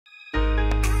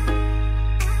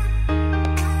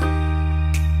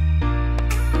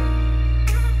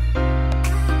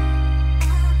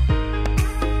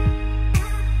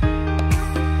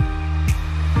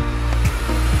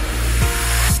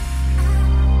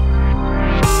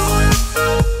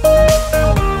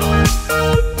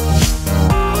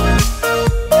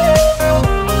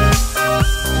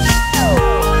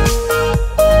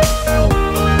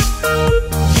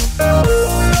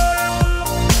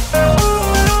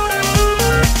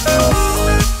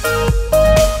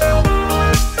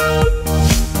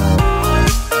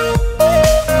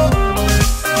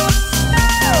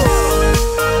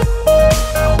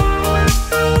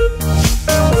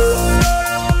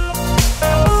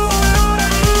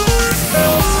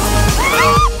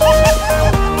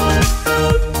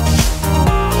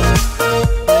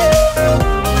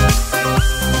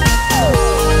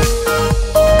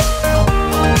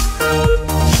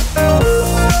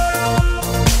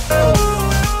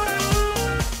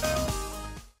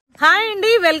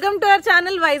Welcome to our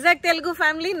channel Vizag Telugu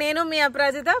family. నేను మీ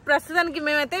అపరాజిత. ప్రస్తుతానికి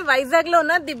మేమైతే వైజాగ్ లో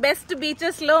ఉన్న ది బెస్ట్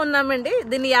బీచెస్ లో ఉన్నామండి.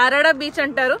 దీన్ని యారాడా బీచ్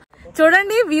అంటారు.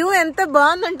 చూడండి వ్యూ ఎంత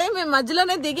బాగుందంటే మేము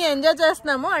మధ్యలోనే దిగి ఎంజాయ్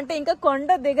చేస్తున్నాము. అంటే ఇంకా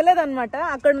కొండ దిగలేదన్నమాట,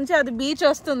 అక్కడ నుంచి అది బీచ్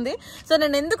వస్తుంది. సో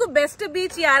నేను ఎందుకు బెస్ట్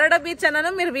బీచ్ యారాడా బీచ్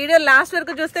అన్నానో మీరు వీడియో లాస్ట్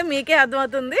వరకు చూస్తే మీకే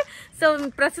అర్థమవుతుంది. సో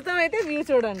ప్రస్తుతం అయితే వ్యూ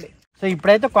చూడండి. సో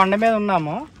ఇప్పుడైతే కొండ మీద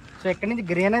ఉన్నాము. సో ఇక్కడ నుంచి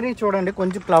గ్రీనరీ చూడండి,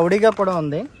 కొంచెం క్లౌడీగా కూడా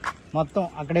ఉంది. మొత్తం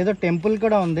అక్కడ ఏదో టెంపుల్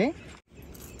కూడా ఉంది.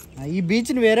 ఈ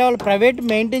బీచ్ని వేరే వాళ్ళు ప్రైవేట్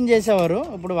మెయింటైన్ చేసేవారు,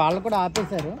 ఇప్పుడు వాళ్ళు కూడా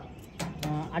ఆపేశారు.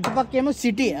 అటుపక్క ఏమో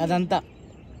సిటీ, అదంతా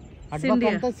అటుపక్క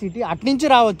అంతా సిటీ, అట్నుంచి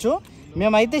రావచ్చు.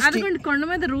 మేమైతే కొండ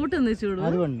మీద రూట్ ఉంది చూడు,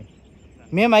 అదిగోండి.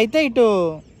 మేమైతే ఇటు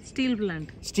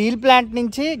స్టీల్ ప్లాంట్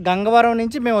నుంచి గంగవరం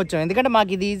నుంచి మేము వచ్చాం, ఎందుకంటే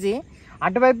మాకు ఇది ఈజీ.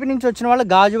 అటువైపు నుంచి వచ్చిన వాళ్ళు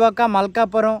గాజువాక,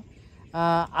 మల్కాపురం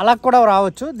అలా కూడా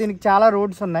రావచ్చు. దీనికి చాలా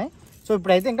రోడ్స్ ఉన్నాయి. సో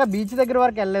ఇప్పుడైతే ఇంకా బీచ్ దగ్గర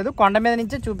వరకు వెళ్ళలేదు, కొండ మీద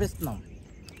నుంచే చూపిస్తున్నాం.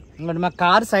 ఇంకోటి మా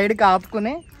కార్ సైడ్కి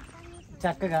ఆపుకుని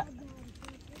చక్కగా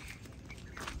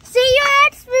See you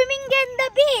at swimming in the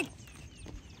beach.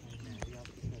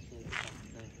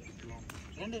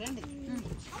 రండి రండి.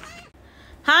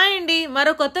 హాయ్ అండి,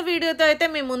 మరో కొత్త వీడియోతో అయితే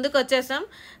మేము ముందుకు వచ్చేసాం.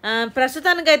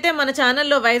 ప్రస్తుతానికైతే మన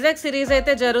ఛానల్లో వైజాగ్ సిరీస్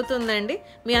అయితే జరుగుతుందండి.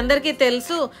 మీ అందరికీ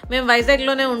తెలుసు మేము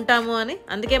వైజాగ్లోనే ఉంటాము అని,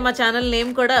 అందుకే మా ఛానల్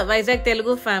నేమ్ కూడా వైజాగ్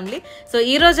తెలుగు ఫ్యామిలీ. సో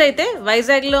ఈరోజు అయితే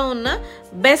వైజాగ్లో ఉన్న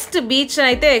బెస్ట్ బీచ్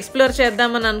అయితే ఎక్స్ప్లోర్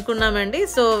చేద్దామని అనుకున్నామండి.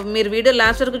 సో మీరు వీడియో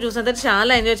లాస్ట్ వరకు చూసినంత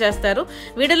చాలా ఎంజాయ్ చేస్తారు.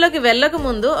 వీడియోలోకి వెళ్ళక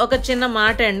ముందు ఒక చిన్న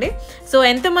మాట అండి. సో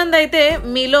ఎంతమంది అయితే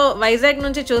మీలో వైజాగ్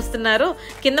నుంచి చూస్తున్నారో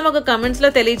కింద మాకు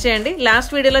కమెంట్స్లో తెలియచేయండి.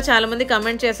 లాస్ట్ వీడియోలో చాలామంది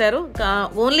కమెంట్ చేశారు,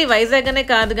 ఓన్లీ వైజాగ్ అనే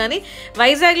కాదు కానీ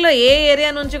వైజాగ్లో ఏ ఏరియా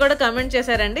నుంచి కూడా కమెంట్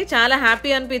చేశారండి. చాలా హ్యాపీ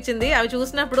అనిపించింది అవి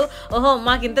చూసినప్పుడు. ఓహో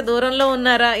మాకు ఇంత దూరంలో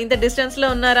ఉన్నారా, ఇంత డిస్టెన్స్లో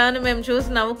ఉన్నారా అని మేము చూసి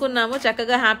నవ్వుకున్నాము,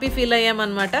 చక్కగా హ్యాపీ ఫీల్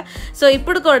అయ్యామన్నమాట. సో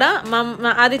ఇప్పుడు కూడా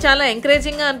అది చాలా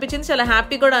ఎంకరేజింగ్గా అనిపించింది, చాలా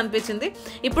హ్యాపీ కూడా అనిపించింది.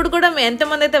 ఇప్పుడు కూడా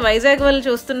ఎంతమంది అయితే వైజాగ్ వాళ్ళు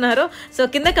చూస్తున్నారో సో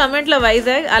కింద కమెంట్లో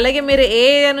వైజాగ్, అలాగే మీరు ఏ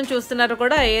ఏరియా నుంచి చూస్తున్నారో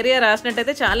కూడా ఆ ఏరియా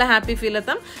రాసినట్టయితే చాలా హ్యాపీ ఫీల్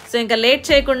అవుతాం. సో ఇంకా లేట్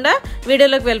చేయకుండా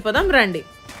వీడియోలోకి వెళ్ళిపోదాం రండి.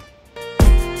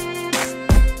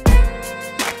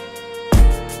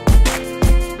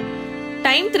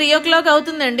 టైం 3 o'clock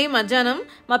అవుతుందండి మధ్యాహ్నం.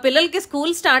 మా పిల్లలకి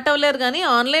స్కూల్ స్టార్ట్ అవ్వలేరు కానీ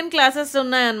ఆన్లైన్ క్లాసెస్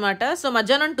ఉన్నాయన్నమాట. సో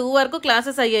మధ్యాహ్నం 2 వరకు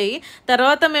క్లాసెస్ అయ్యాయి.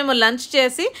 తర్వాత మేము లంచ్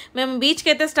చేసి మేము బీచ్కి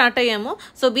అయితే స్టార్ట్ అయ్యాము.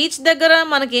 సో బీచ్ దగ్గర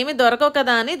మనకేమీ దొరకవు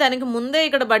కదా అని దానికి ముందే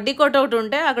ఇక్కడ బడ్డీ కోట్ ఒకటి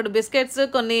ఉంటే అక్కడ బిస్కెట్స్,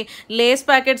 కొన్ని లేస్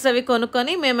ప్యాకెట్స్ అవి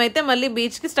కొనుక్కొని మేమైతే మళ్ళీ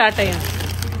బీచ్కి స్టార్ట్ అయ్యాము.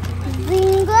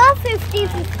 Bingo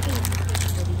 50-50.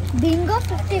 Bingo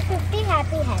 50-50.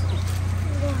 Happy happy.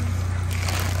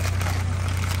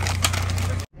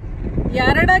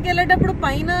 యారాడాకి వెళ్ళేటప్పుడు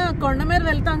పైన కొండ మీద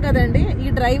వెళ్తాం కదండి. ఈ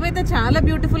డ్రైవ్ అయితే చాలా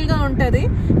బ్యూటిఫుల్ గా ఉంటది.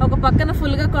 ఒక పక్కన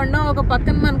ఫుల్ గా కొండ, ఒక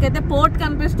పక్కన మనకైతే పోర్ట్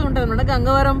కనిపిస్తూ ఉంటది అనమాట,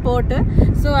 గంగవరం పోర్ట్.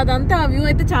 సో అదంతా ఆ వ్యూ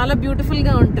అయితే చాలా బ్యూటిఫుల్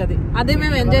గా ఉంటది. అదే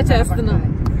మేము ఎంజాయ్ చేస్తున్నాం.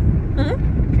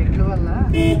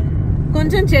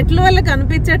 కొంచెం చెట్ల వల్ల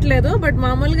కనిపించట్లేదు, బట్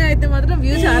మామూలుగా అయితే మాత్రం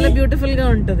వ్యూ చాలా బ్యూటిఫుల్ గా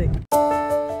ఉంటది.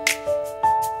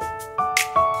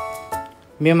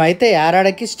 మేమైతే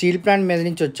యారాడకి స్టీల్ ప్లాంట్ మీద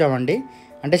నుంచి వచ్చామండి.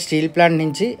 అంటే స్టీల్ ప్లాంట్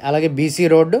నుంచి అలాగే బీసీ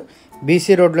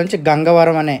రోడ్ నుంచి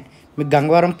గంగవరం అనే, మీకు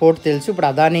గంగవరం పోర్ట్ తెలుసు, ఇప్పుడు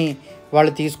అదాని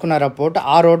వాళ్ళు తీసుకున్నారు ఆ పోర్ట్.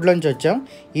 ఆ రోడ్లోంచి వచ్చాం.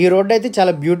 ఈ రోడ్ అయితే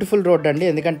చాలా బ్యూటిఫుల్ రోడ్ అండి,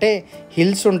 ఎందుకంటే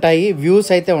హిల్స్ ఉంటాయి, వ్యూస్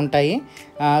అయితే ఉంటాయి.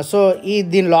 సో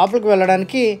దీని లోపలికి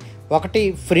వెళ్ళడానికి ఒకటి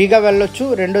ఫ్రీగా వెళ్ళొచ్చు,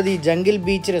 రెండోది జంగిల్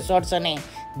బీచ్ రిసార్ట్స్ అనే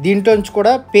దీంట్లోంచి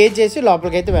కూడా పే చేసి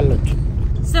లోపలికి అయితే వెళ్ళొచ్చు.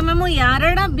 సో మేము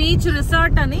యారాడా బీచ్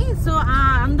రిసార్ట్ అని సో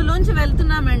అందులోంచి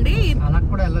వెళ్తున్నామండి. అలా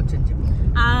కూడా వెళ్ళొచ్చు అని చెప్పి,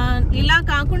 ఇలా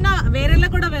కాకుండా వేరేలా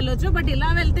కూడా వెళ్ళొచ్చు. బట్ ఇలా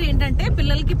వెళ్తే ఏంటంటే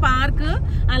పిల్లలకి పార్క్,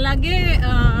 అలాగే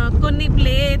కొన్ని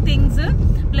play things,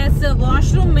 plus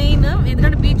washroom main.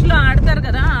 ఎందుకంటే బీచ్ లో ఆడతారు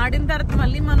కదా, ఆడిన తర్వాత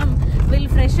మళ్ళీ మనం వీళ్ళు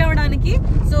ఫ్రెష్ అవ్వడానికి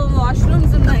సో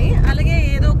వాష్రూమ్స్ ఉన్నాయి. అలాగే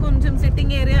ఏదో కొంచెం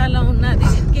సిట్టింగ్ ఏరియా అలా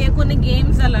ఉన్నది, కొన్ని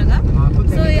గేమ్స్ అలాగా.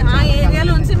 సో ఆ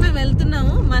ఏరియాలోంచి మేము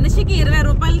వెళ్తున్నాము. మనిషికి 20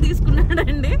 రూపాయలు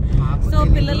తీసుకున్నాడండి. సో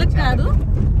పిల్లలకు కాదు.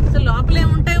 సో లోపల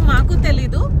ఏముంటాయో మాకు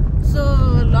తెలీదు. సో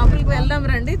లోపలికి వెళ్దాం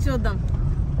రండి, చూద్దాం.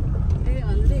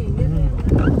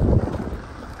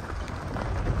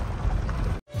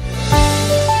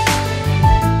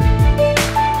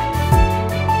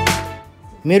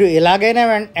 మీరు ఇలాగైనా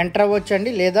ఎంటర్ అవ్వచ్చు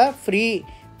అండి, లేదా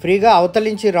ఫ్రీగా అవతల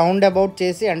నుంచి రౌండ్ అబౌట్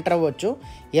చేసి ఎంటర్ అవ్వచ్చు.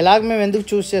 ఇలాగ మేము ఎందుకు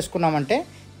చూస్ చేసుకున్నామంటే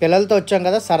పిల్లలతో వచ్చాం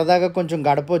కదా, సరదాగా కొంచెం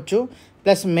గడపవచ్చు.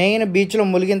 ప్లస్ మెయిన్ బీచ్లో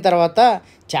ములిగిన తర్వాత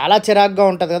చాలా చిరాగ్గా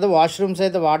ఉంటుంది కదా, వాష్రూమ్స్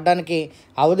అయితే వాడడానికి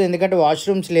అవ్వదు, ఎందుకంటే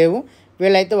వాష్రూమ్స్ లేవు.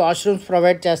 వీళ్ళైతే వాష్రూమ్స్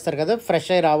ప్రొవైడ్ చేస్తారు కదా, ఫ్రెష్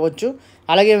అయ్యి రావచ్చు.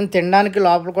 అలాగే తినడానికి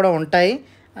లోపల కూడా ఉంటాయి,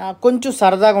 కొంచెం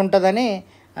సరదాగా ఉంటుందని.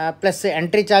 ప్లస్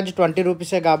ఎంట్రీ ఛార్జ్ 20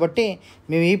 రూపీసే కాబట్టి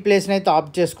మేము ఈ ప్లేస్ని అయితే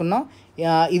ఆప్ట్ చేసుకున్నాం.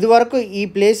 ఇదివరకు ఈ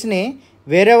ప్లేస్ని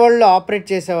వేరే వాళ్ళు ఆపరేట్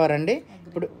చేసేవారండి.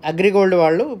 ఇప్పుడు అగ్రిగోల్డ్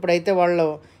వాళ్ళు ఇప్పుడైతే వాళ్ళు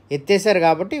ఎత్తేసారు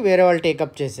కాబట్టి వేరే వాళ్ళు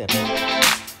టేకప్ చేశారు.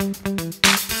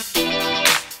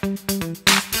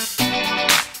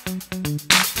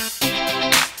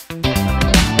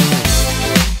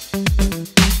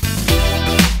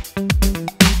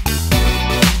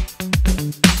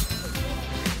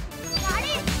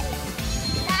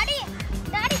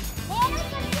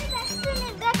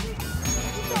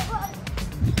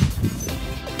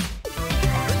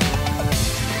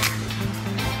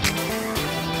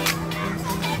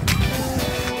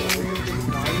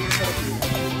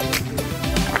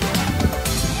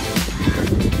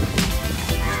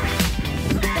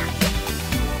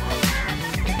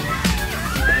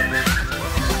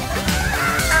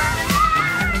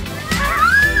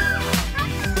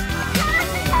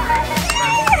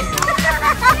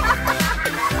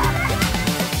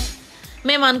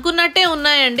 మేము అనుకున్నట్టే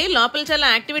ఉన్నాయండి, లోపల చాలా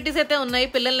యాక్టివిటీస్ అయితే ఉన్నాయి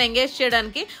పిల్లల్ని ఎంగేజ్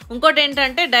చేయడానికి. ఇంకోటి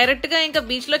ఏంటంటే డైరెక్ట్గా ఇంకా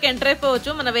బీచ్లోకి ఎంటర్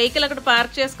అయిపోవచ్చు. మన వెహికల్ అక్కడ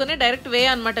పార్క్ చేసుకుని డైరెక్ట్ వే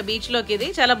అనమాట బీచ్లోకి. ఇది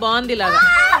చాలా బాగుంది ఇలాగా.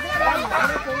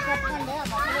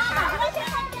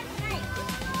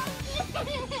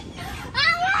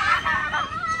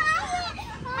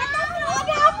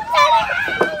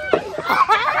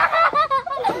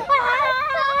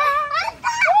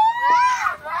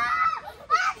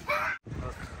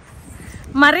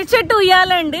 మర్రి చెట్టు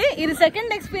ఉయ్యాలండి. ఇది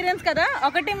సెకండ్ ఎక్స్పీరియన్స్ కదా.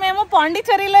 ఒకటి మేము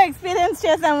పాండిచ్చేరిలో ఎక్స్పీరియన్స్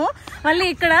చేసాము, మళ్ళీ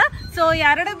ఇక్కడ. సో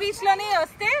యారడ బీచ్ లోని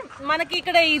వస్తే మనకి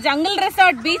ఇక్కడ ఈ జంగల్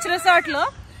రిసార్ట్, బీచ్ రిసార్ట్ లో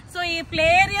సో ఈ ప్లే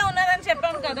ఏరియా ఉన్నదని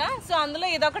చెప్పాం కదా. సో అందులో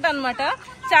ఇదొకటి అనమాట.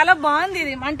 చాలా బాగుంది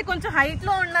ఇది, అంటే కొంచెం హైట్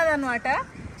లో ఉన్నది అనమాట.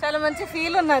 చాలా మంచి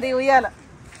ఫీల్ ఉన్నది ఉయ్యాల.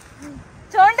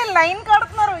 చూడండి లైన్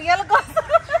కడుతున్నారు ఉయ్యాల కోసం.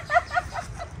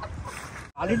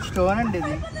 సాలిడ్ స్టోన్ అండి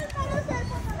ఇది.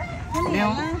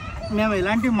 మేము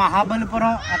ఇలాంటి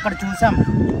మహాబలిపురం అక్కడ చూసాం.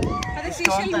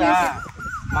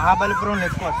 మహాబలిపురంలో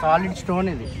ఎక్కువ సాలిడ్ స్టోన్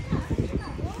ఇది.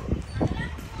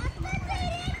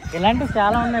 ఇలాంటివి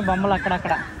చాలా ఉన్నాయి బొమ్మలు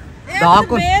అక్కడక్కడ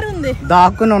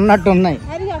దాక్కుని ఉన్నట్టు ఉన్నాయి.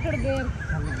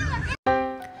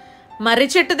 మర్రి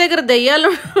చెట్టు దగ్గర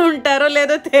దెయ్యాలు ఉంటారో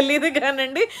లేదో తెలియదు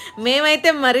కానండి,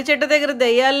 మేమైతే మర్రి చెట్టు దగ్గర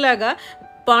దెయ్యాల్లాగా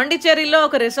పాండిచ్చేరిలో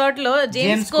ఒక రిసార్ట్ లో,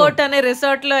 జేమ్స్ కోట్ అనే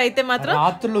రిసార్ట్ లో అయితే మాత్రం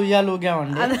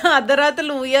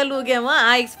అర్ధరాత్రులు ఉయ్యాలు ఊగాము.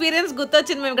 ఆ ఎక్స్పీరియన్స్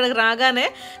గుర్తొచ్చింది మేము ఇక్కడికి రాగానే.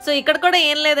 సో ఇక్కడ కూడా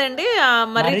ఏం లేదండి, ఆ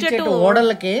మర్రి చెట్టు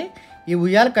ఓడలకి ఈ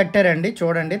ఉయ్యాలు కట్టారండి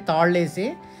చూడండి, తాళ్ళేసి.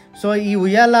 సో ఈ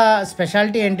ఉయ్యాల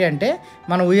స్పెషాలిటీ ఏంటి అంటే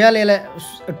మన ఉయ్యాల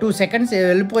 2 seconds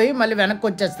వెళ్ళిపోయి మళ్ళీ వెనక్కి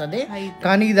వచ్చేస్తుంది.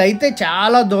 కానీ ఇది అయితే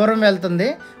చాలా దూరం వెళ్తుంది,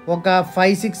 ఒక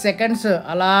 5-6 seconds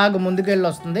అలాగ ముందుకెళ్ళి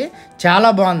వస్తుంది.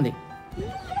 చాలా బాగుంది.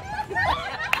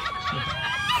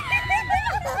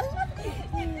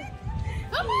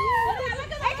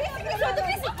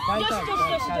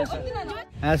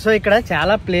 సో ఇక్కడ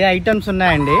చాలా ప్లే ఐటమ్స్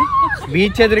ఉన్నాయండి.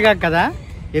 బీచ్ ఎదురుగా కదా,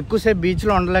 ఎక్కువసేపు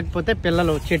బీచ్లో ఉండలేకపోతే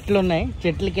పిల్లలు, చెట్లు ఉన్నాయి,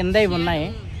 చెట్ల కింద ఇవి ఉన్నాయి.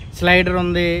 స్లైడర్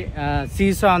ఉంది,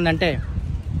 సీసా ఉంది, అంటే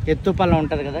ఎత్తు పళ్ళం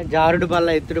ఉంటుంది కదా, జారుడు బల్ల,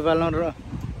 ఎత్తుడు పళ్ళం,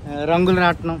 రంగులు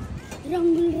రాటనం.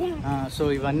 సో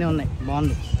ఇవన్నీ ఉన్నాయి,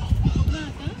 బాగుంది.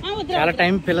 చాలా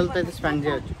టైం పిల్లలతో అయితే స్పెండ్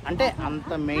చేయొచ్చు. అంటే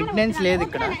అంత మెయింటెనెన్స్ లేదు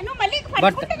ఇక్కడ,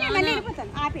 బట్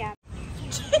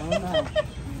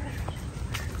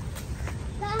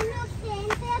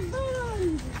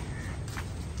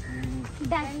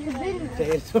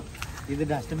ఇది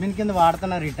డస్ట్బిన్ కింద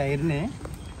వాడుతున్నారు ఈ టైర్ని.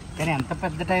 కానీ ఎంత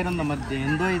పెద్ద టైర్ ఉందో మరి,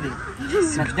 ఏందో ఇది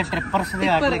పెద్ద ట్రిప్పర్స్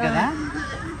వాడలే కదా,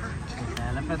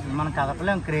 చాలా పెద్ద. మనం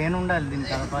కదపలేం, క్రేన్ ఉండాలి దీన్ని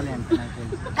కదపాలి అంటే.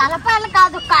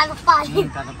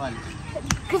 కదపాలి.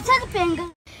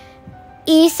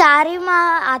 ఈసారి మా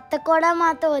అత్త కూడా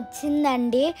మాతో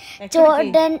వచ్చిందండి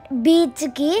చూడండి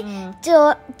బీచ్కి.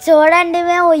 చూడండి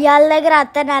మేము ఉయ్యాల దగ్గర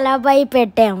అత్తని ఎలా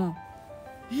భయపెట్టాము.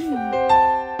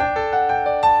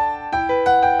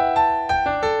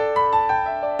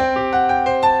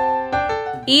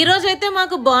 ఈ రోజు అయితే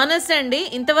మాకు బోనస్ అండి.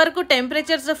 ఇంతవరకు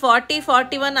టెంపరేచర్స్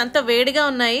 40-41 అంత వేడిగా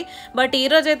ఉన్నాయి. బట్ ఈ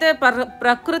రోజు అయితే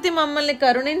ప్రకృతి మమ్మల్ని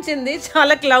కరుణించింది,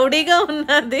 చాలా క్లౌడీగా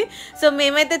ఉన్నది. సో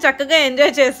మేమైతే చక్కగా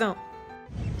ఎంజాయ్ చేసాం.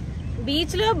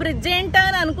 బీచ్ లో బ్రిడ్జ్ ఏంటా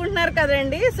అని అనుకుంటున్నారు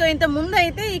కదండి. సో ఇంత ముందు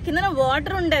అయితే ఈ కింద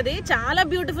వాటర్ ఉండేది, చాలా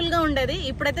బ్యూటిఫుల్ గా ఉండేది.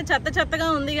 ఇప్పుడైతే చెత్తగా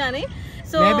ఉంది. కానీ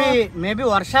సో మేబీ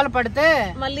వర్షాలు పడితే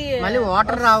మళ్ళీ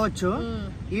వాటర్ రావచ్చు.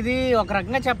 ఇది ఒక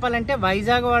రకంగా చెప్పాలంటే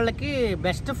వైజాగ్ వాళ్ళకి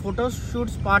బెస్ట్ ఫోటో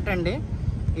షూట్ స్పాట్ అండి.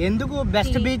 ఎందుకు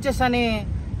బెస్ట్ బీచెస్ అని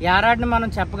యారాడ్ని మనం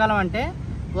చెప్పగలం అంటే,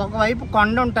 ఒకవైపు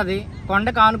కొండ ఉంటుంది,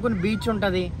 కొండకు ఆనుకుని బీచ్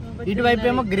ఉంటుంది, ఇటువైపు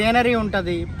ఏమో గ్రీనరీ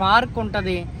ఉంటుంది, పార్క్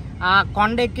ఉంటుంది. ఆ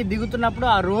కొండ ఎక్కి దిగుతున్నప్పుడు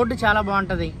ఆ రోడ్డు చాలా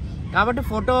బాగుంటుంది. కాబట్టి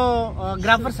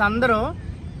ఫోటోగ్రాఫర్స్ అందరూ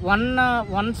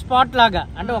వన్ స్పాట్ లాగా,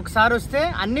 అంటే ఒకసారి వస్తే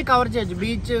అన్నీ కవర్ చేయొచ్చు,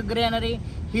 బీచ్, గ్రీనరీ,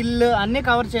 హిల్ అన్నీ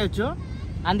కవర్ చేయొచ్చు.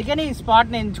 అందుకని ఈ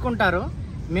స్పాట్ని ఎంచుకుంటారు.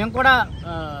 మేము కూడా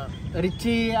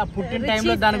రిచి ఆ పుట్టిన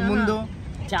టైంలో దానికి ముందు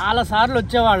చాలా సార్లు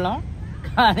వచ్చేవాళ్ళం,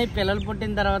 కానీ పిల్లలు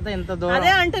పుట్టిన తర్వాత ఎంత దూరం.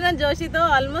 అదే అంటున్నాను జోషితో,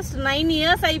 ఆల్మోస్ట్ 9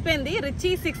 years అయిపోయింది. రిచి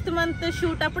 6th month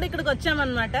షూట్ అప్పుడు ఇక్కడికి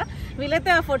వచ్చామన్నమాట.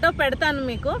 వీలైతే ఆ ఫోటో పెడతాను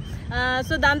మీకు.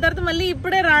 సో దాని తర్వాత మళ్ళీ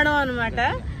ఇప్పుడే రావడం అనమాట.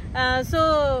 సో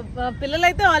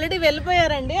పిల్లలైతే ఆల్రెడీ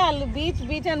వెళ్ళిపోయారండి, వాళ్ళు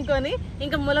బీచ్ అనుకొని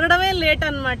ఇంకా ములగడమే లేట్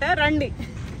అనమాట. రండి.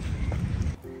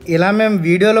 ఇలా మేము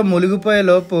వీడియోలో మునిగిపోయే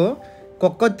లోపు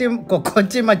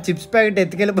కుక్కొచ్చి మా చిప్స్ ప్యాకెట్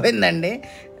ఎత్తుకెళ్ళిపోయిందండి.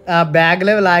 ఆ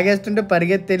బ్యాగ్లో లాగేస్తుంటే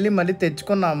పరిగెత్తి వెళ్ళి మళ్ళీ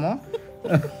తెచ్చుకున్నాము.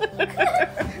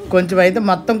 కొంచెం అయితే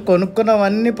మొత్తం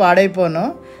కొనుక్కున్నవన్నీ పాడైపోను.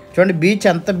 చూడండి బీచ్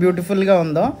ఎంత బ్యూటిఫుల్గా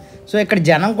ఉందో. సో ఇక్కడ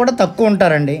జనం కూడా తక్కువ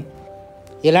ఉంటారండి.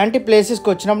 ఇలాంటి ప్లేసెస్కి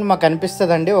వచ్చినప్పుడు మాకు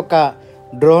అనిపిస్తుందండి ఒక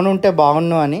డ్రోన్ ఉంటే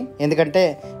బాగుండు అని, ఎందుకంటే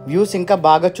వ్యూస్ ఇంకా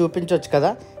బాగా చూపించవచ్చు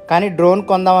కదా. కానీ డ్రోన్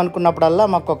కొందాం అనుకున్నప్పుడల్లా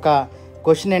మాకు ఒక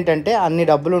క్వశ్చన్ ఏంటంటే, అన్ని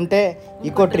డబ్బులు ఉంటే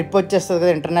ఇంకో ట్రిప్ వచ్చేస్తుంది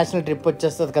కదా, ఇంటర్నేషనల్ ట్రిప్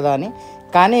వచ్చేస్తుంది కదా అని.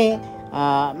 కానీ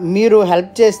మీరు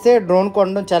హెల్ప్ చేస్తే డ్రోన్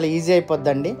కొనడం చాలా ఈజీ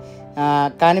అయిపోద్దండి.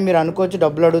 కానీ మీరు అనుకోవచ్చు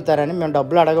డబ్బులు అడుగుతారని. మేము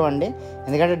డబ్బులు అడగమండి,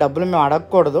 ఎందుకంటే డబ్బులు మేము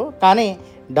అడగకూడదు. కానీ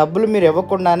డబ్బులు మీరు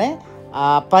ఇవ్వకుండానే ఆ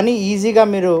పని ఈజీగా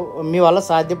మీ వల్ల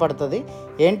సాధ్యపడుతుంది.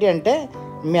 ఏంటి అంటే,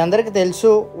 మీ అందరికీ తెలుసు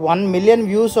 1 million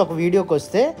వ్యూస్ ఒక వీడియోకి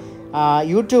వస్తే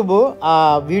యూట్యూబ్ ఆ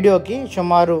వీడియోకి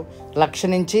సుమారు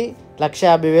 1,00,000 నుంచి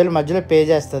 1,50,000 మధ్యలో పే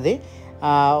చేస్తుంది.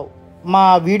 మా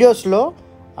వీడియోస్లో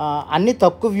అన్ని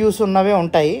తక్కువ వ్యూస్ ఉన్నవే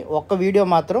ఉంటాయి. ఒక్క వీడియో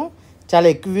మాత్రం చాలా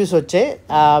ఎక్కువ వ్యూస్ వచ్చాయి.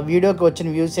 ఆ వీడియోకి వచ్చిన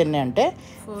వ్యూస్ ఎన్ని అంటే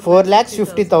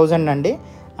 4,50,000 అండి.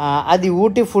 అది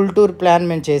ఊటీ ఫుల్ టూర్ ప్లాన్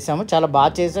మేము చేసాము, చాలా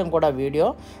బాగా చేసాము కూడా వీడియో.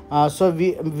 సో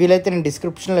వీలైతే నేను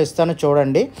డిస్క్రిప్షన్లో ఇస్తాను,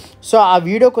 చూడండి. సో ఆ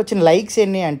వీడియోకి వచ్చిన లైక్స్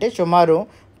ఎన్ని అంటే సుమారు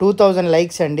 2,000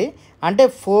 లైక్స్ అండి. అంటే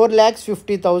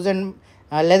 4,50,000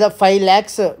 లేదా 5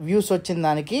 lakhs వ్యూస్ వచ్చిన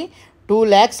దానికి 2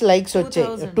 lakhs లైక్స్ వచ్చాయి,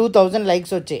 2,000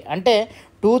 లైక్స్ వచ్చాయి. అంటే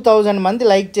 2,000 మంది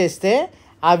లైక్ చేస్తే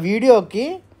ఆ వీడియోకి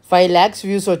 5 lakhs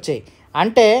వ్యూస్ వచ్చాయి.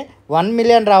 అంటే 1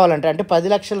 million రావాలంటే, అంటే 10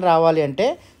 లక్షలు రావాలి అంటే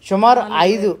సుమారు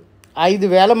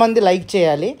 5,000 మంది లైక్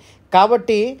చేయాలి.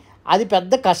 కాబట్టి అది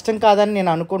పెద్ద కష్టం కాదని నేను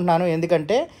అనుకుంటున్నాను.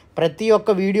 ఎందుకంటే ప్రతి ఒక్క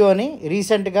వీడియోని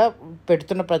రీసెంట్గా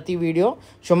పెడుతున్న ప్రతి వీడియో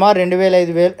సుమారు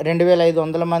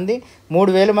 2,500 మంది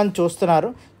 3,000 మంది చూస్తున్నారు.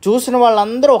 చూసిన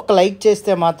వాళ్ళందరూ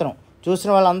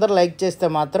లైక్ చేస్తే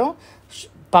మాత్రం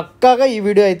పక్కాగా ఈ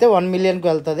వీడియో అయితే 1 millionకి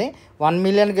వెళ్తుంది. 1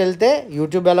 millionకి వెళ్తే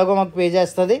యూట్యూబ్ ఎలాగో మాకు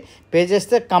పే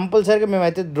చేస్తే కంపల్సరీగా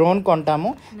మేమైతే డ్రోన్ కొంటాము.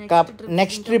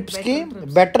 నెక్స్ట్ ట్రిప్స్కి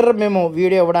బెటర్ మేము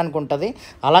వీడియో ఇవ్వడానికి ఉంటుంది.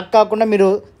 అలా కాకుండా మీరు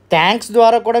థ్యాంక్స్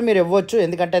ద్వారా కూడా మీరు ఇవ్వచ్చు,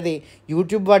 ఎందుకంటే అది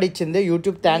యూట్యూబ్ వాడు ఇచ్చింది.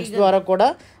 యూట్యూబ్ థ్యాంక్స్ ద్వారా కూడా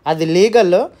అది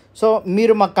లీగల్. సో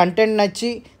మీరు మా కంటెంట్ నచ్చి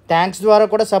థ్యాంక్స్ ద్వారా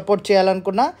కూడా సపోర్ట్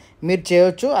చేయాలనుకున్నా మీరు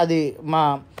చేయవచ్చు. అది మా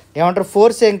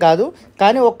ఫోర్స్ ఏం కాదు.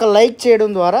 కానీ లైక్ చేయడం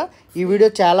ద్వారా ఈ వీడియో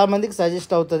చాలామందికి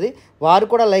సజెస్ట్ అవుతుంది. వారు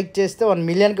కూడా లైక్ చేస్తే 1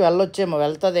 millionకి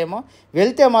వెళ్తుందేమో.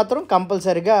 వెళ్తే మాత్రం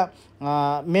కంపల్సరీగా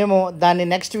మేము దాన్ని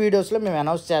నెక్స్ట్ వీడియోస్లో మేము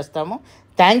అనౌన్స్ చేస్తాము.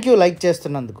 థ్యాంక్ యూ లైక్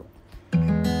చేస్తున్నందుకు.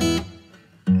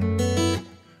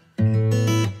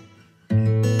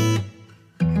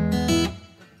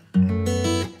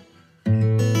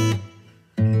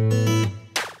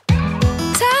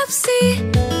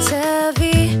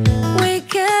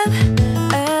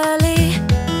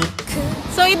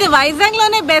 ఇది వైజాగ్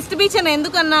లోనే బెస్ట్ బీచ్ అని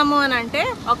ఎందుకు అన్నాము అని అంటే,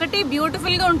 ఒకటి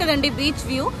బ్యూటిఫుల్ గా ఉంటుందండి బీచ్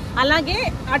వ్యూ, అలాగే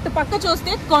అటు పక్క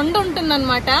చూస్తే కొండ ఉంటుంది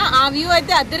అనమాట. ఆ వ్యూ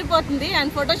అయితే అదిరిపోతుంది.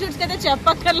 అండ్ ఫోటోషూట్స్ కి అయితే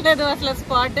చెప్పక్కర్లేదు, అసలు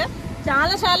స్పాట్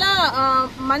చాలా చాలా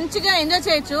మంచిగా ఎంజాయ్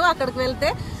చేయొచ్చు అక్కడికి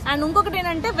వెళ్తే. అండ్ ఇంకొకటి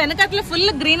ఏంటంటే వెనకట్ల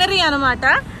ఫుల్ గ్రీనరీ అనమాట.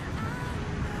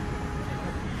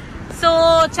 సో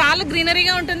చాలా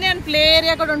గ్రీనరీగా ఉంటుంది అండ్ ప్లే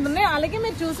ఏరియా కూడా ఉంటుంది. అలాగే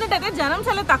మీరు చూసినట్టయితే జనం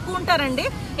చాలా తక్కువ ఉంటారండి,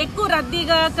 ఎక్కువ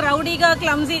రద్దీగా క్రౌడీగా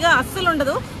క్లమ్జీగా అస్సలు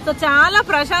ఉండదు. సో చాలా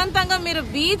ప్రశాంతంగా మీరు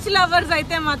బీచ్ లవర్స్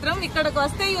అయితే మాత్రం ఇక్కడికి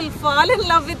వస్తే you will fall in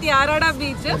love with యారాడా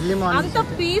beach. అంత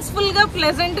పీస్ఫుల్ గా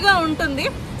ప్లెజెంట్ గా ఉంటుంది.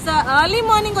 సో ఎర్లీ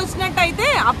మార్నింగ్ వచ్చినట్టయితే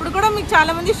అప్పుడు కూడా మీకు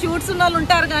చాలా మంది షూట్స్ ఉన్న వాళ్ళు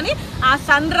ఉంటారు, కానీ ఆ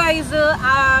సన్ రైజ్,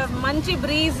 ఆ మంచి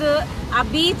బ్రీజ్, ఆ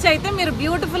బీచ్ అయితే మీరు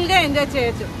బ్యూటిఫుల్ గా ఎంజాయ్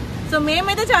చేయొచ్చు. సో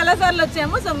మేమైతే చాలా సార్లు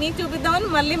వచ్చాము. సో మీకు చూపిద్దామని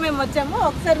మళ్ళీ మేము వచ్చాము.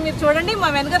 ఒకసారి మీరు చూడండి, మా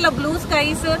వెనకాల బ్లూ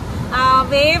స్కైస్,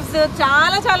 వేవ్స్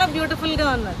చాలా చాలా బ్యూటిఫుల్ గా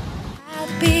ఉన్నారు.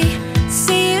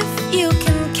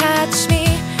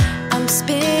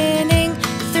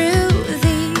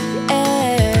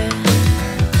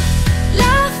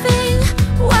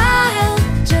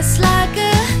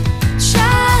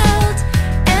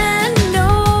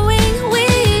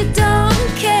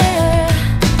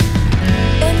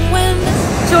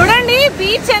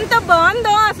 బీచ్ ఎంత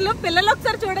బాగుందో అసలు. పిల్లలు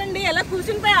ఒకసారి చూడండి ఎలా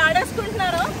కూర్చునిపోయి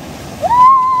ఆడేసుకుంటున్నారో.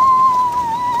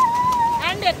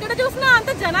 అండ్ ఎక్కడ చూసినా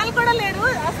అంత జనాలు కూడా లేరు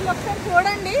అసలు. ఒకసారి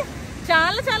చూడండి,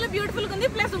 చాలా చాలా బ్యూటిఫుల్ గా ఉంది.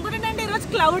 ప్లస్ ఇంకోటి ఏంటంటే ఈరోజు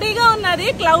క్లౌడీగా ఉన్నది.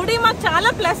 క్లౌడీ మాకు చాలా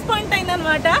ప్లస్ పాయింట్ అయింది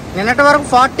అనమాట. నిన్నటి వరకు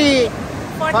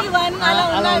 41 అలా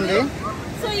ఉన్నది.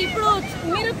 సో ఇప్పుడు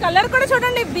మీరు కలర్ కూడా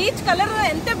చూడండి, బీచ్ కలర్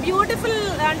ఎంత బ్యూటిఫుల్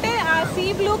అంటే ఆ సీ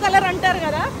బ్లూ కలర్ అంటారు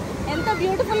కదా, ఎంత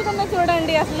బ్యూటిఫుల్ గా ఉందో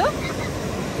చూడండి. అసలు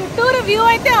చుట్టూరు వ్యూ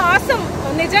అయితే ఆసమ్,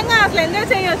 నిజంగా అసలు ఎంజాయ్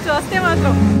చేయొచ్చు వస్తే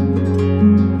మాత్రం.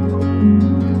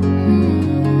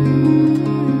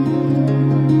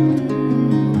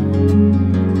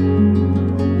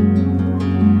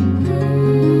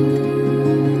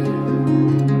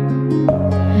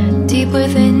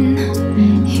 Within,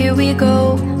 here we go,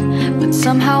 but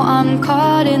somehow I'm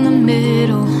caught in the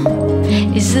middle.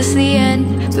 Is this the end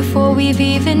before we've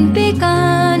even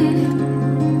begun?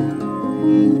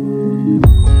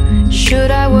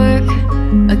 Should I work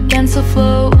against the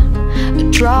flow, a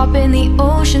drop in the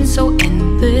ocean so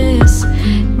endless,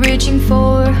 reaching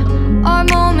for our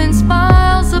moments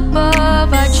miles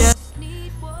above? I just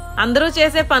అందరూ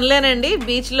చేసే పనులేనండి.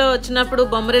 బీచ్లో వచ్చినప్పుడు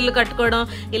బొమ్మరిల్లు కట్టుకోవడం,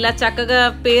 ఇలా చక్కగా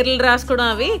పేర్లు రాసుకోవడం.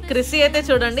 అవి క్రిసి అయితే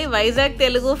చూడండి వైజాగ్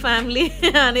తెలుగు ఫ్యామిలీ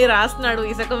అని రాస్తున్నాడు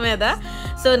ఇసుక మీద.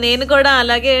 సో నేను కూడా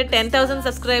అలాగే 10,000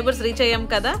 సబ్స్క్రైబర్స్ రీచ్ అయ్యాం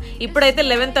కదా. ఇప్పుడైతే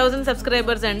 11,000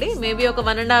 సబ్స్క్రైబర్స్ అండి. మేబీ ఒక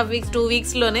 1.5 వీక్స్ 2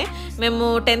 వీక్స్లోనే మేము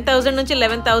 10,000 నుంచి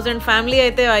 11,000 ఫ్యామిలీ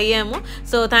అయితే అయ్యాము.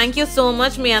 So thank you so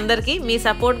much మీ అందరికీ. మీ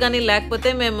సపోర్ట్ కానీ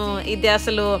లేకపోతే మేము ఇది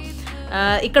అసలు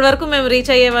ఇక్కడ వరకు మేము రీచ్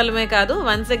అయ్యే వాళ్ళమే కాదు.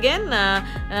 Once again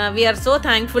we are so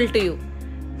thankful to you.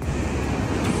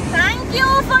 Thank you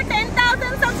for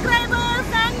 10,000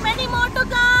 subscribers and many more to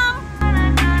come.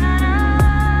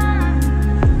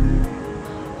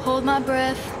 Hold my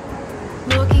breath,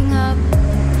 looking up.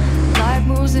 Life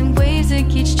moves in waves that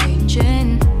keeps changing.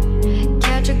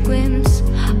 Catch a glimpse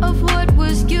of what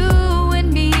was you and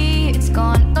me. It's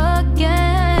gone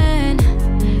again,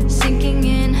 sinking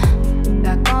in.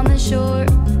 Back on the shore,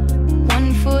 one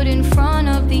foot in front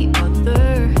of the other.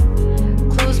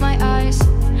 Close my eyes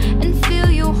and feel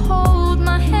you hold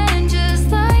my hand just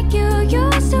like you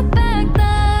used to back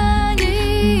then.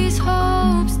 These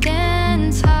hopes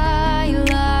dance high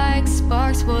like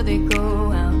sparks before they go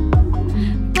out.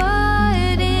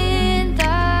 But in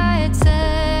that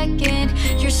second,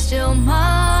 you're still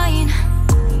mine.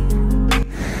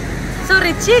 So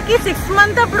రిచీకి 6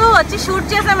 months అప్పుడు వచ్చి shoot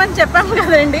చేసామని చెప్పాము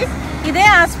కదండి. ఇదే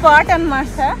ఆ spot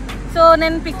అన్నమాట. So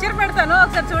నేను picture పెడతాను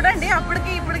ఒకసారి చూడండి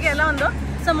అప్పటికి ఇప్పటికి ఎలా ఉందో.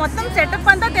 సో మొత్తం సెటప్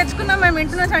అంతా తెచ్చుకున్నాం మేము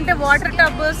ఇంటి నుంచి. అంటే water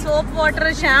tub, soap water,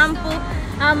 shampoo,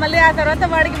 మళ్ళీ ఆ తర్వాత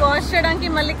వాడికి వాష్ చేయడానికి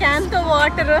మళ్ళీ క్యాన్తో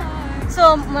వాటర్, సో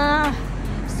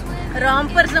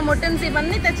రాంపర్స్, ముటన్స్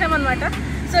ఇవన్నీ తెచ్చామన్నమాట.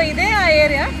 సో ఇదే ఆ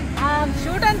ఏరియా. ఆ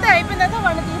షూట్ అంతా అయిపోయిన తర్వాత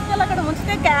వాడిని తీసుకెళ్ళి అక్కడ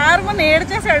ముంచితే క్యారమని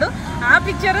ఏడ్చేశాడు. ఆ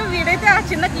పిక్చర్ వీడైతే ఆ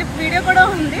చిన్న క్లిప్ వీడియో కూడా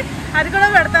ఉంది, అది కూడా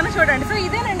పెడతాను చూడండి. సో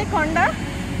ఇదేనండి కొండ.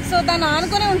 సో దాన్ని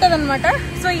ఆనుకునే ఉంటుంది అనమాట.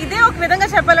 సో ఇదే ఒక విధంగా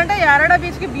చెప్పాలంటే యారాడా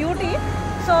బీచ్కి బ్యూటీ.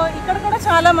 సో ఇక్కడ కూడా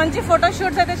చాలా మంచి ఫోటో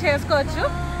షూట్స్ అయితే చేసుకోవచ్చు.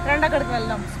 రండి అక్కడికి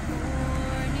వెళ్దాం.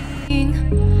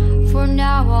 For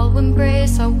now I'll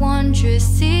embrace our wondrous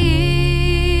sea.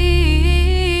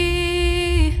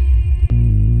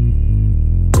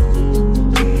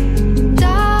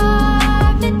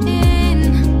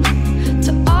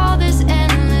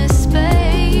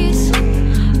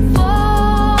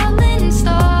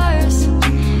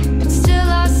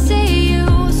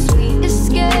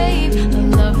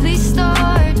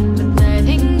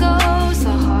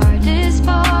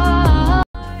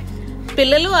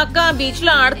 పిల్లలు అక్క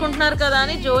బీచ్లో ఆడుకుంటున్నారు కదా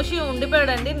అని జోషి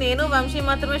ఉండిపోయాడండి. నేను వంశీ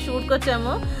మాత్రమే షూట్కి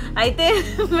వచ్చాము. అయితే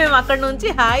మేము అక్కడ నుంచి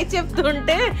హాయ్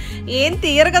చెప్తుంటే ఏం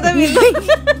తీయరు కదా వీళ్ళు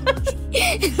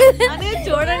అదే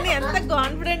చూడండి ఎంత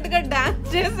కాన్ఫిడెంట్ గా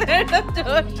డాన్స్ చేశాడు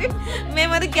జోషి.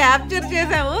 మేము అది క్యాప్చర్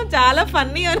చేసాము. చాలా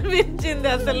ఫన్నీ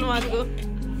అనిపించింది అసలు మాకు.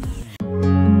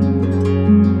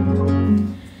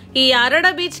 ఈ యారాడా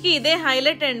బీచ్ కి ఇదే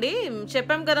హైలైట్ అండి.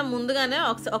 చెప్పాం కదా ముందుగానే,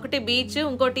 ఒకటి బీచ్,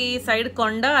 ఇంకోటి సైడ్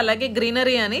కొండ, అలాగే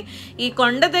గ్రీనరీ అని. ఈ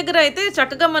కొండ దగ్గర అయితే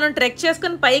చక్కగా మనం ట్రెక్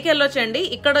చేసుకుని పైకి వెళ్ళొచ్చండి.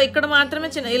 ఇక్కడ మాత్రమే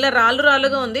చిన్న ఇలా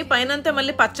రాళ్ళుగా ఉంది, పైనంతా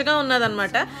మళ్ళీ పచ్చగా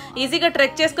ఉన్నదనమాట. ఈజీగా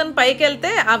ట్రెక్ చేసుకుని పైకి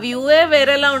వెళ్తే ఆ వ్యూవే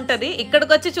వేరేలా ఉంటది.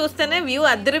 ఇక్కడికి వచ్చి చూస్తేనే వ్యూ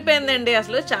అదిరిపోయిందండి.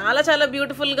 అసలు చాలా చాలా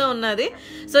బ్యూటిఫుల్ గా ఉన్నది.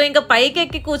 సో ఇంకా పైకి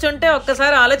ఎక్కి కూర్చుంటే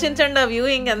ఒక్కసారి ఆలోచించండి ఆ వ్యూ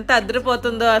ఇంకెంత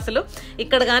అదిరిపోతుందో అసలు.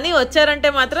 ఇక్కడ కానీ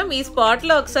వచ్చారంటే మాత్రం ఈ స్పాట్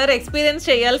లో ఒకసారి ఎక్స్పీరియన్స్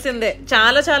చేయాల్సిందే.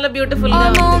 చాలా చాలా బ్యూటిఫుల్ గా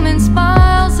ఉంది.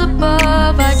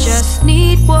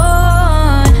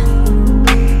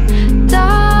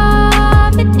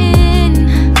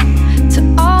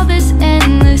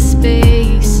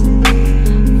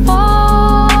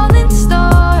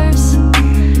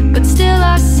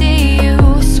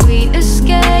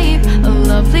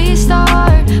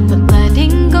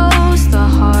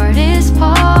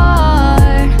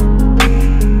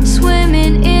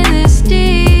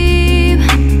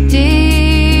 Deep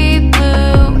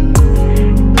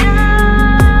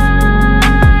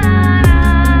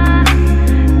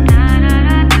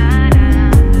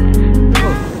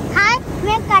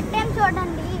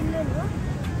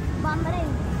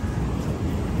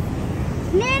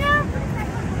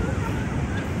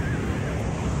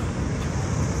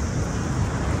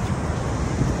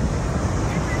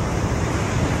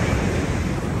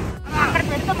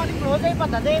క్లోజ్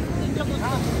అయిపోద్ది. అదే ఇంట్లో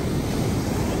కూర్చోవచ్చు.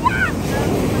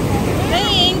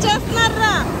 ఏం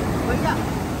చేస్తున్నారా?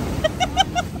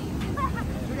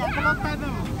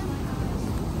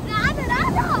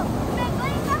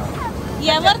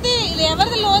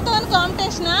 ఎవరిది లోతు అని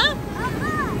కాంపిటీషనా?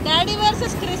 Daddy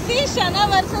versus క్రిసి, షనా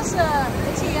versus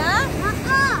రిచియా?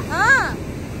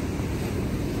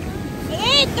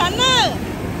 ఏ కన్నా,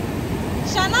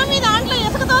 షనా మీ దాంట్లో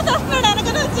ఇసుక తోసేస్తున్నాడు వెనక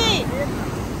నుంచి.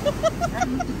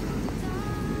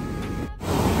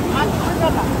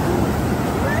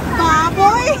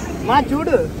 బాబోయ్ మా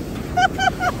చూడు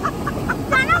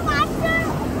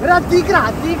తీకరా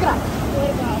తీకరా.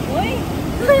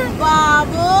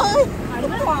 బాబోయ్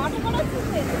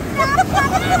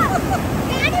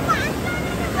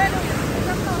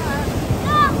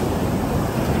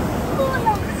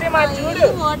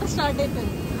వాటర్ స్టార్ట్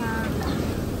అయిపోయింది.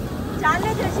 చాలా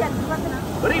చేసి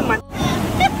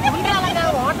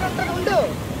వాటర్ ఉంటుంది. ఉండు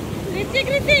రిచి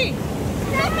రిచి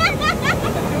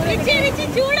రిచి రిచి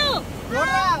చూడు.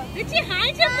 రిచి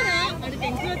హాయ్ చెప్పురా. అది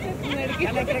టెన్షన్ వచ్చేస్తుంది.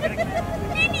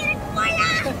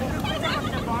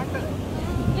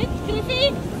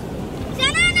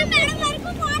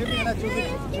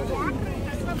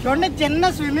 చూడండి, చిన్న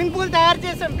స్విమ్మింగ్ పూల్ తయారు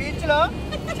చేసాం బీచ్ లో.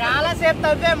 చాలా సేపు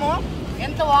తవ్వాము.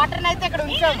 ఎంత వాటర్ అయితే ఇక్కడ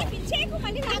ఉంచాము.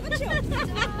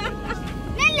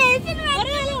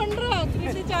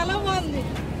 చాలా బాగుంది.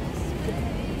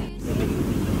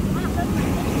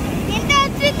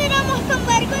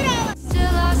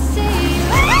 Still I see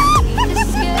you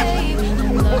escape.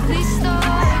 Lovely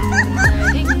start.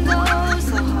 Letting go's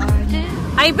the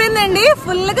hardest. అయిపోయిందండి.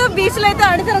 ఫుల్ గా బీచ్ లో అయితే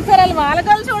ఆడితే ఒకసారి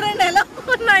వాళ్ళకాలు చూడండి ఎలా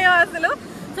ఉన్నాయో అసలు.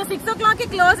 సో 6 o'clock కి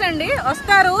క్లోజ్ అండి.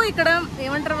 వస్తారు ఇక్కడ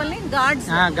ఏమంటారు వాళ్ళని, గార్డ్స్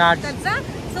తెలుసా?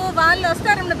 సో వాళ్ళు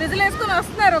వస్తారు, బిజిల్ వేసుకుని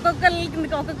వస్తున్నారు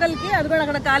ఒక్కొక్కరికి. అది కూడా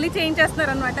అక్కడ ఖాళీ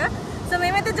చేయించేస్తున్నారు అనమాట. సో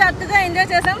మేమైతే చక్కగా ఎంజాయ్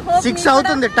చేసాం. 6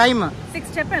 అవుతుంది టైం.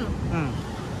 6 చెప్పాను.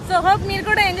 సో హోప్ మీరు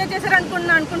కూడా ఎంజాయ్ చేశారు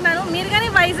అనుకుంటున్నాను. మీరు కానీ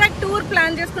వైజాగ్ టూర్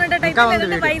ప్లాన్ చేసుకునేటట్టయితే,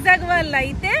 లేదంటే వైజాగ్ వాళ్ళు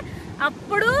అయితే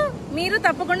అప్పుడు మీరు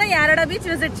తప్పకుండా యారడా బీచ్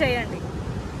విజిట్ చేయండి.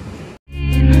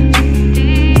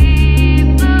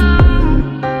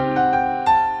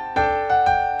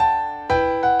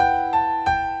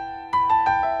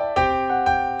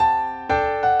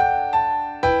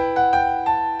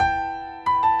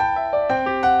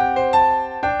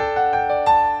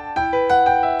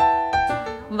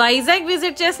 వైజాగ్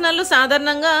విజిట్ చేసిన వాళ్ళు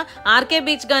సాధారణంగా ఆర్కే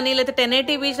బీచ్ కానీ లేకపోతే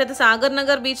 1080 బీచ్ అయితే సాగర్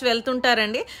నగర్ బీచ్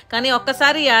వెళ్తుంటారండి. కానీ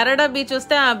ఒక్కసారి యారడా బీచ్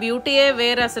వస్తే ఆ బ్యూటీయే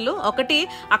వేరు అసలు. ఒకటి,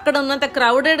 అక్కడ ఉన్నంత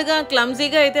క్రౌడెడ్గా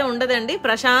క్లమ్జీగా అయితే ఉండదండి,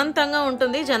 ప్రశాంతంగా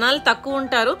ఉంటుంది, జనాలు తక్కువ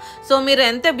ఉంటారు. సో మీరు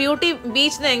ఎంత బ్యూటీ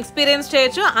బీచ్ని ఎక్స్పీరియన్స్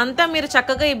చేయొచ్చు అంతా మీరు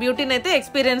చక్కగా ఈ బ్యూటీని అయితే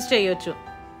ఎక్స్పీరియన్స్ చేయొచ్చు.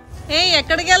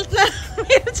 ఎక్కడికి వెళ్తున్నారు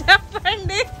మీరు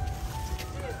చెప్పండి.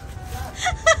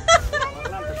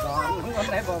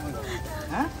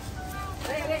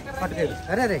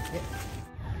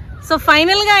 సో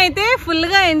ఫైనల్ గా అయితే ఫుల్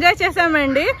గా ఎంజాయ్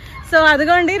చేసామండి. సో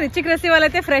అదిగోండి రిచి క్రిసి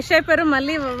వాళ్ళైతే ఫ్రెష్ అయిపోయారు.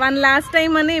 మళ్ళీ వన్ లాస్ట్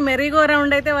టైం అని మెరీగో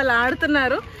రౌండ్ అయితే వాళ్ళు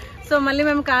ఆడుతున్నారు. సో మళ్ళీ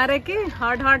మేము కార్ ఎక్కి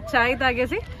హాట్ చాయ్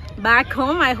తాగేసి బ్యాక్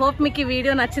హోమ్. ఐ హోప్ మీకు ఈ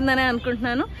వీడియో నచ్చిందనే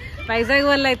అనుకుంటున్నాను. వైజాగ్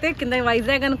వాళ్ళు అయితే కింద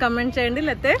వైజాగ్ అని కమెంట్ చేయండి,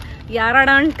 లేకపోతే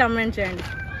యారాడా అని కమెంట్ చేయండి.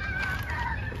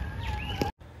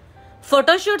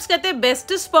 ఫోటోషూట్స్కి అయితే బెస్ట్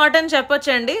స్పాట్ అని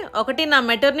చెప్పొచ్చండి. ఒకటి, నా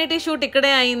మెటర్నిటీ షూట్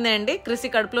ఇక్కడే అయిందండి క్రిసి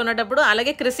కడుపులో ఉన్నప్పుడు.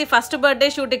 అలాగే క్రిసి ఫస్ట్ బర్త్డే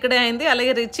షూట్ ఇక్కడే అయింది.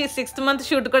 అలాగే రిచి 6th month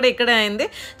షూట్ కూడా ఇక్కడే అయింది.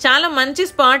 చాలా మంచి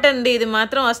స్పాట్ అండి ఇది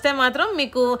మాత్రం. వస్తే మాత్రం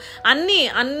మీకు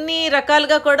అన్ని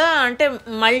రకాలుగా కూడా, అంటే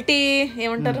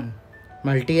ఏమంటారు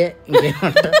మల్టీయే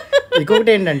ఇంకేమంటారు.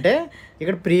 ఇంకొకటి ఏంటంటే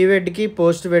ఇక్కడ ప్రీ వెడ్కి,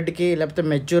 పోస్ట్ వెడ్కి, లేకపోతే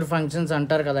మెచ్యూర్ ఫంక్షన్స్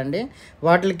అంటారు కదండి,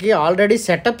 వాటికి ఆల్రెడీ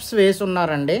సెటప్స్ వేసి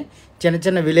ఉన్నారండి.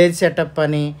 చిన్న విలేజ్ సెటప్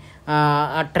అని,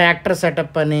 ట్రాక్టర్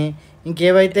సెటప్ అని,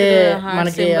 ఇంకేవైతే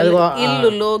మనకి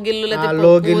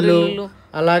లోగిల్లు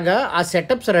అలాగా ఆ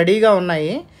సెటప్స్ రెడీగా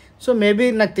ఉన్నాయి. సో మేబీ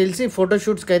నాకు తెలిసి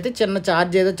ఫోటోషూట్స్కి అయితే చిన్న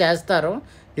ఛార్జ్ ఏదో చేస్తారు.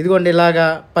 ఇదిగోండి ఇలాగా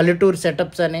పల్లెటూరు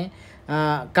సెటప్స్ అని.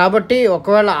 కాబట్టి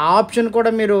ఒకవేళ ఆ ఆప్షన్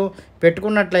కూడా మీరు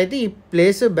పెట్టుకున్నట్లయితే ఈ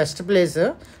ప్లేస్ బెస్ట్ ప్లేస్.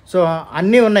 సో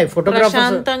అన్నీ ఉన్నాయి.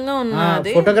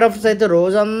 ఫోటోగ్రాఫర్స్ అయితే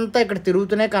రోజంతా ఇక్కడ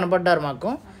తిరుగుతూనే కనపడ్డారు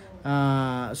మాకు.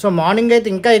 సో మార్నింగ్ అయితే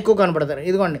ఇంకా ఎక్కువ కనపడతారు.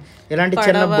 ఇదిగోండి ఇలాంటి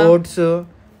చిన్న బోట్స్,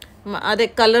 అదే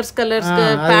కలర్స్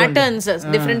ప్యాటర్న్స్,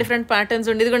 డిఫరెంట్ ప్యాటర్న్స్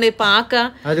ఉండి. ఇదిగోండి పాక.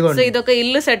 సో ఇది ఒక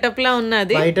ఇల్లు సెటప్ లా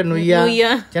ఉన్నది. బయట నుయ్య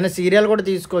చిన్న సీరియల్ కూడా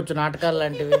తీసుకోవచ్చు, నాటకాలు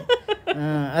లాంటివి.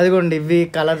 అదిగోండి ఇవి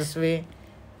కలర్స్వి.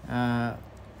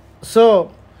 సో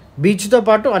బీచ్తో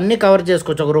పాటు అన్నీ కవర్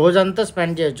చేసుకోవచ్చు, ఒక రోజంతా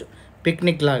స్పెండ్ చేయొచ్చు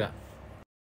పిక్నిక్ లాగా.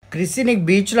 క్రిసి నీకు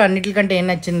బీచ్లో అన్నిటికంటే ఏం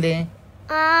నచ్చింది?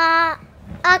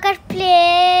 అక్కడ ప్లే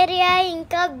ఏరియా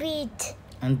ఇంకా బీచ్.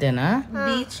 అంతేనా?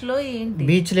 బీచ్ లో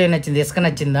ఏం నచ్చింది? ఇసుక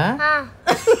నచ్చిందా?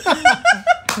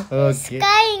 ఓకే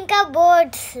ఇంకా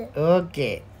బోట్స్. ఓకే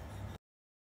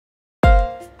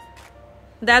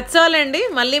దట్స్ ఆల్ అండి.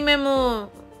 మళ్ళీ మేము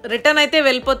రిటర్న్ అయితే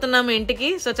వెళ్ళిపోతున్నాము ఇంటికి.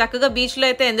 సో చక్కగా బీచ్లో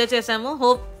అయితే ఎంజాయ్ చేసాము.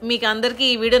 హోప్ మీకు అందరికీ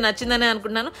ఈ వీడియో నచ్చిందని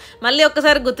అనుకుంటున్నాను. మళ్ళీ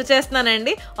ఒక్కసారి గుర్తు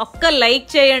చేస్తున్నానండి, ఒక్క లైక్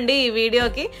చేయండి ఈ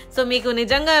వీడియోకి. సో మీకు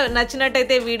నిజంగా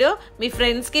నచ్చినట్టయితే వీడియో మీ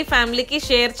ఫ్రెండ్స్కి ఫ్యామిలీకి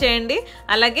షేర్ చేయండి.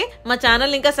 అలాగే మా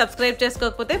ఛానల్ ఇంకా సబ్స్క్రైబ్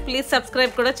చేసుకోకపోతే ప్లీజ్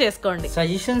సబ్స్క్రైబ్ కూడా చేసుకోండి.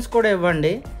 సజెషన్స్ కూడా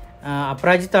ఇవ్వండి.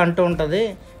 అపరాజిత అంటూ ఉంటుంది,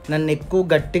 నన్ను ఎక్కువ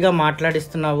గట్టిగా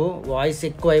మాట్లాడిస్తున్నావు, వాయిస్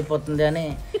ఎక్కువ అయిపోతుంది అని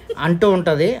అంటూ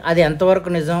ఉంటుంది. అది ఎంతవరకు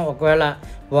నిజం? ఒకవేళ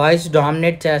వాయిస్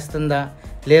డామినేట్ చేస్తుందా,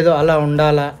 లేదో అలా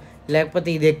ఉండాలా, లేకపోతే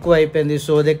ఇది ఎక్కువ అయిపోయింది,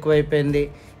 సోది ఎక్కువ అయిపోయింది,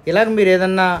 ఇలాగ మీరు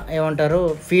ఏదన్నా ఏమంటారు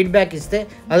ఫీడ్బ్యాక్ ఇస్తే.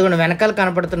 అది కూడా వెనకాల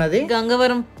కనపడుతున్నది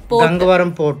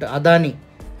గంగవరం పోర్ట్,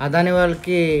 అదాని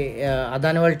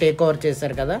వాళ్ళు టేక్ ఓవర్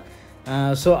చేశారు కదా.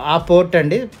 సో ఆ పోర్ట్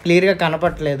అండి, క్లియర్గా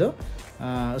కనపడట్లేదు.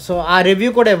 సో ఆ రివ్యూ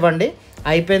కూడా ఇవ్వండి.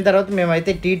 అయిపోయిన తర్వాత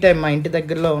మేమైతే టీ టైం, మా ఇంటి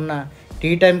దగ్గరలో ఉన్న టీ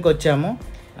టైంకి వచ్చాము.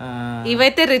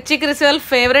 ఇవైతే రిచి క్రిస్వల్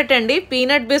ఫేవరెట్ అండి.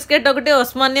 పీనట్ బిస్కెట్ ఒకటి,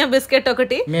 ఒస్మానియా బిస్కెట్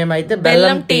ఒకటి, మేమైతే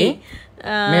బెల్లం టీ.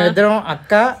 మేమిద్దరం,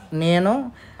 అక్క, నేను,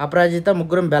 అపరాజిత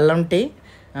ముగ్గురం బెల్లం టీ.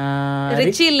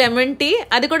 రిచి లెమన్ టీ,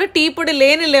 అది కూడా టీ పొడి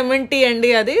లేని లెమన్ టీ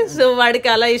అండి అది. సో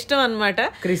వాడికి అలా ఇష్టం అనమాట.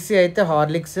 క్రిస్సీ అయితే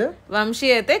హార్లిక్స్, వంశీ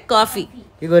అయితే కాఫీ.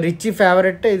 ఇగో రిచి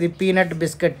ఫేవరెట్ ఇది పీనట్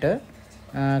బిస్కెట్,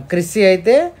 క్రిస్సీ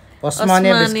అయితే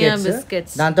ఒస్మానియా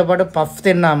బిస్కెట్స్, దాంతోపాటు పఫ్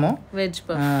తిన్నాము, వెజ్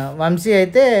పఫ్. వంశీ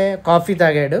అయితే కాఫీ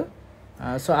తాగాడు.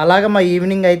 సో అలాగా మా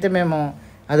ఈవినింగ్ అయితే మేము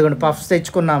అదిగోండి పఫ్స్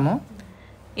తెచ్చుకున్నాము.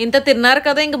 ఇంత తిన్నారు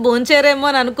కదా, ఇంక భోంచేరేమో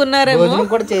అని అనుకున్నారేమో. భోజనం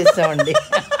కూడా చేస్తామండి.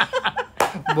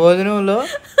 భోజనంలో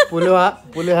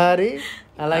పులిహారి,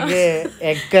 అలాగే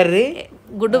ఎగ్ కర్రీ,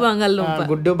 గుడ్డు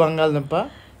బంగాళదుంప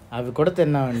అవి కూడా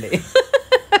తిన్నామండి.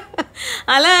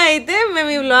 అలా అయితే మేము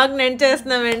ఈ వ్లాగ్ ఎండ్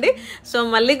చేస్తున్నామండి. సో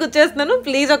మళ్ళీ గుర్తు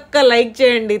ప్లీజ్ ఒక్క లైక్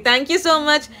చేయండి. Thank you so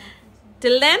much.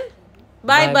 Till then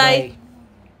bye bye.